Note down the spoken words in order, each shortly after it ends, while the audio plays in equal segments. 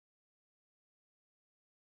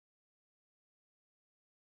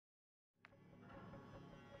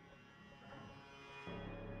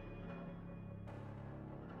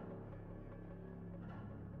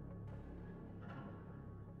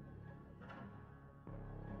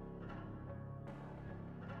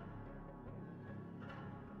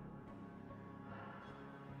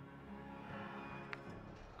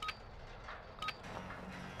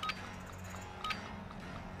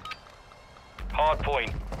hard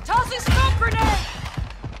point. Tossing smoke grenade!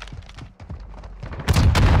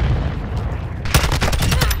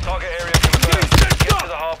 Target area confirmed. Get to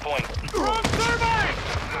the hard point. Throwing thermite!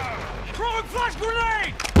 Throwing flash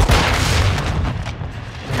grenade!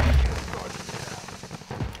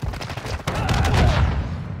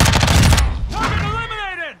 Target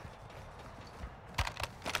eliminated!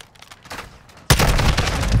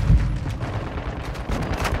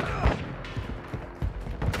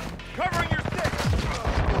 Covering your six!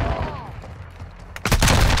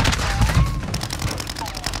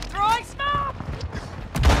 Throwing smoke!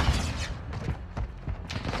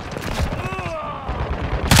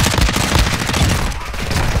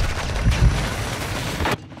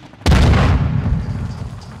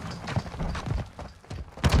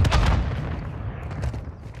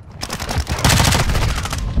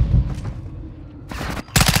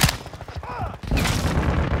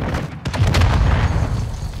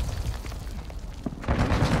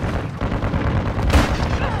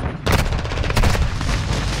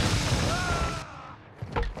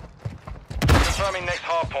 Confirming next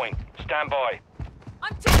hard point. Stand by.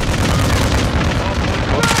 I'm taking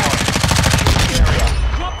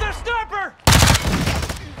Drop their sniper!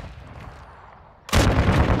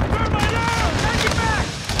 Thermite out! Take it back!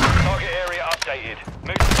 Target area updated.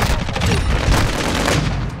 Move.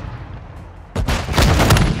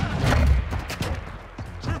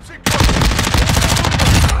 Troops incoming!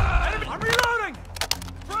 I'm reloading!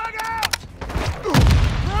 Frag out!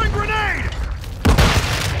 Throwing grenade!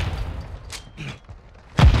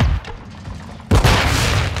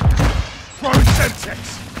 Throwing Semtex!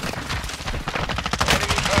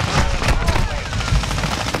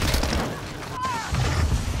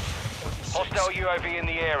 Hostile UAV in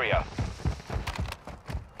the area.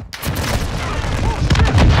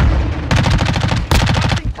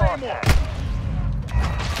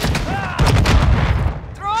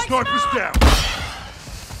 throwing Sniper's smoke! down!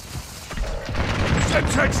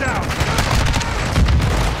 Semtex out!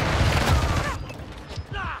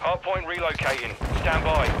 Hardpoint relocating. Stand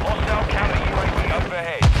by. Hostile counter UAV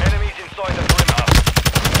overhead. Enemies inside the perimeter.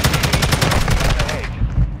 Ahead.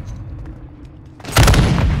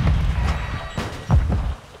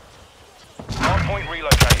 Hardpoint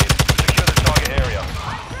relocated. Secure the target area.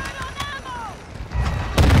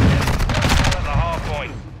 At the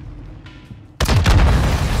hardpoint.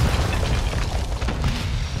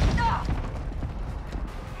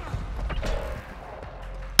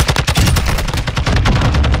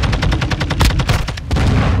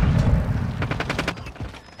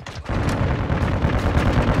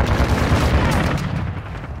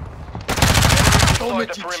 Inside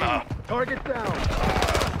the perimeter. Target down!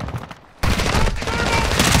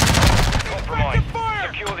 Compromise.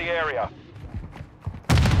 Secure the area.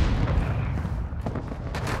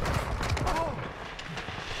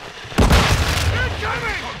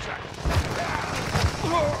 Incoming!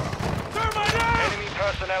 Thermite out! Enemy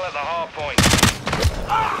personnel at the hard point.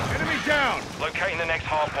 Enemy down! Locating the next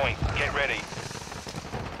hard point. Get ready.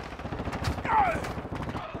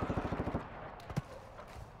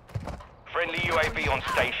 Friendly UAV on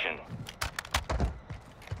station.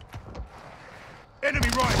 Enemy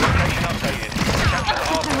right! Station updated. Capture the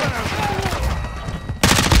hard point.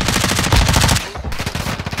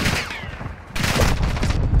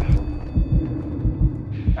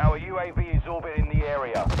 Our UAV is orbiting the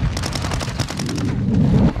area.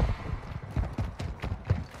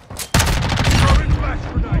 Throwing flash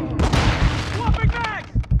grenade! Swapping back!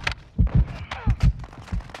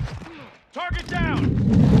 Target down!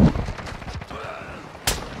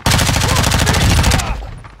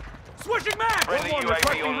 Switching mag! Friendly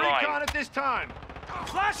UAV online. at this time!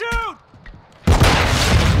 Flash out!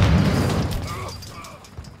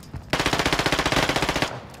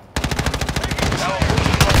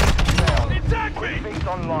 Attack me! UAV's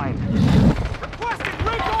online. Requesting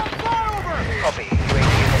recon flyover! Copy.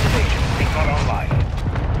 UAV on station. Recon online.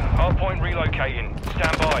 Hardpoint relocating.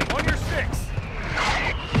 Stand by. On your six!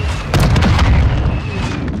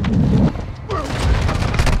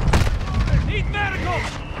 Need medical!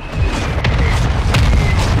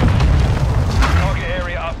 Target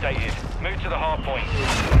area updated. Move to the hardpoint.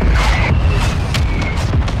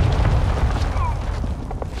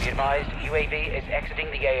 Be advised, UAV is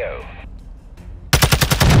exiting the AO.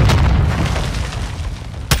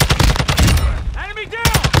 Enemy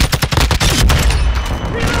down!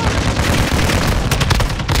 Reload!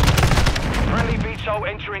 Friendly VTOL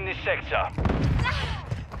entering this sector.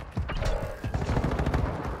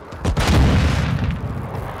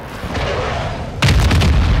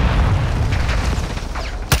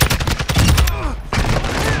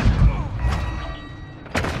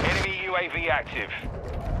 UAV active.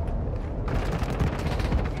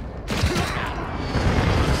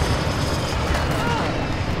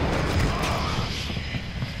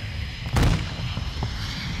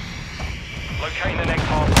 Locating the next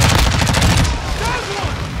hardpoint. There's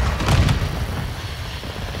one!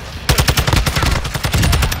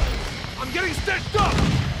 I'm getting stitched up!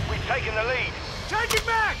 We've taken the lead. Changing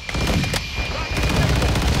back!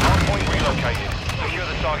 Hardpoint relocated. Secure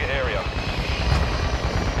the target area.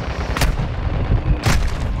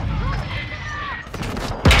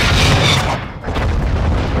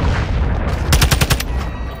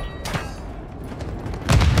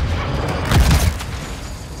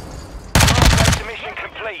 Mission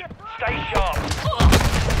complete. Stay sharp.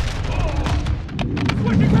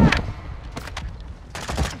 Switching back!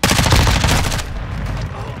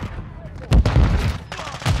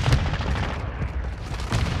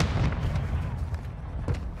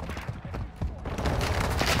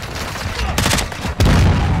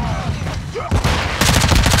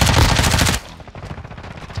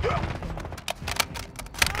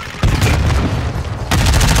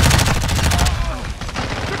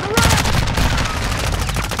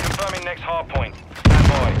 Next hardpoint. Stand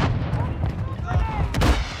by.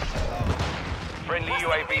 Friendly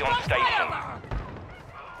UAV on station.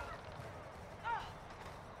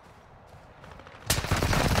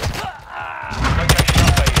 Location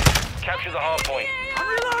updated. Capture the hardpoint. I'm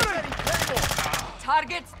reloading!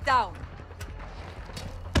 Targets down.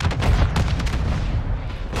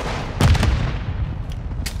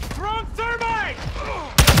 Wrong thermite!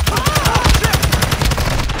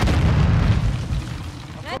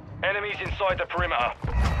 Enemies inside the perimeter.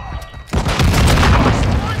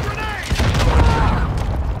 Throwing grenade!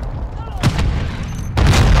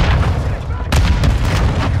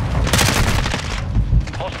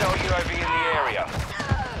 Hostile UAV in the area.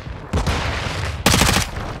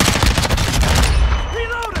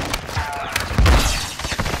 Reloading!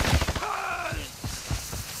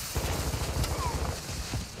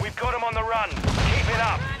 We've got them on the run. Keep it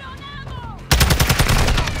up.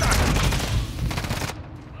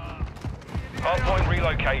 Hardpoint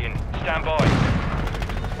relocating. Stand by.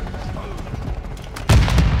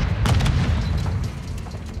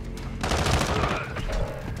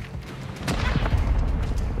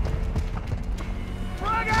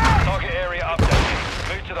 Target area updated.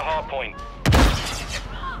 Move to the hardpoint.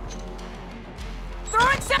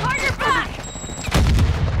 Throwing some on your back!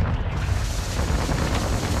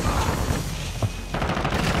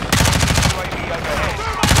 UAV overhead.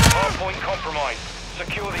 Hardpoint compromised.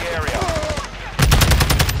 Secure the area.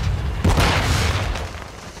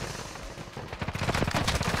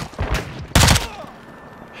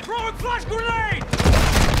 Throwing flash grenade!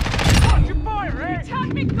 Watch your fire, eh? Attack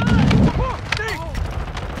me good!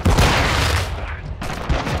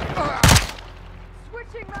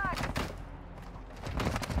 Switching mags!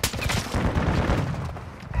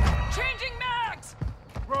 Changing mags!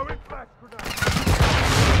 Throwing flash grenade!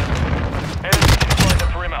 Enemies inside the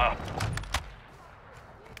perimeter.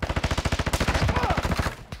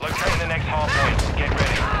 Locating the next hardpoint. Get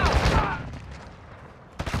ready.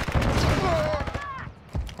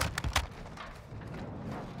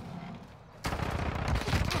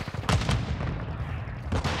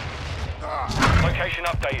 Location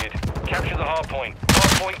updated. Capture the hardpoint.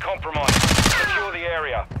 Hardpoint compromised. Secure the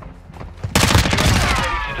area. UAV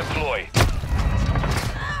ready to deploy.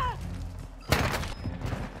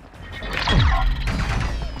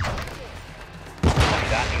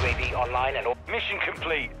 That UAV online and Mission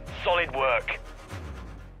complete. Solid work.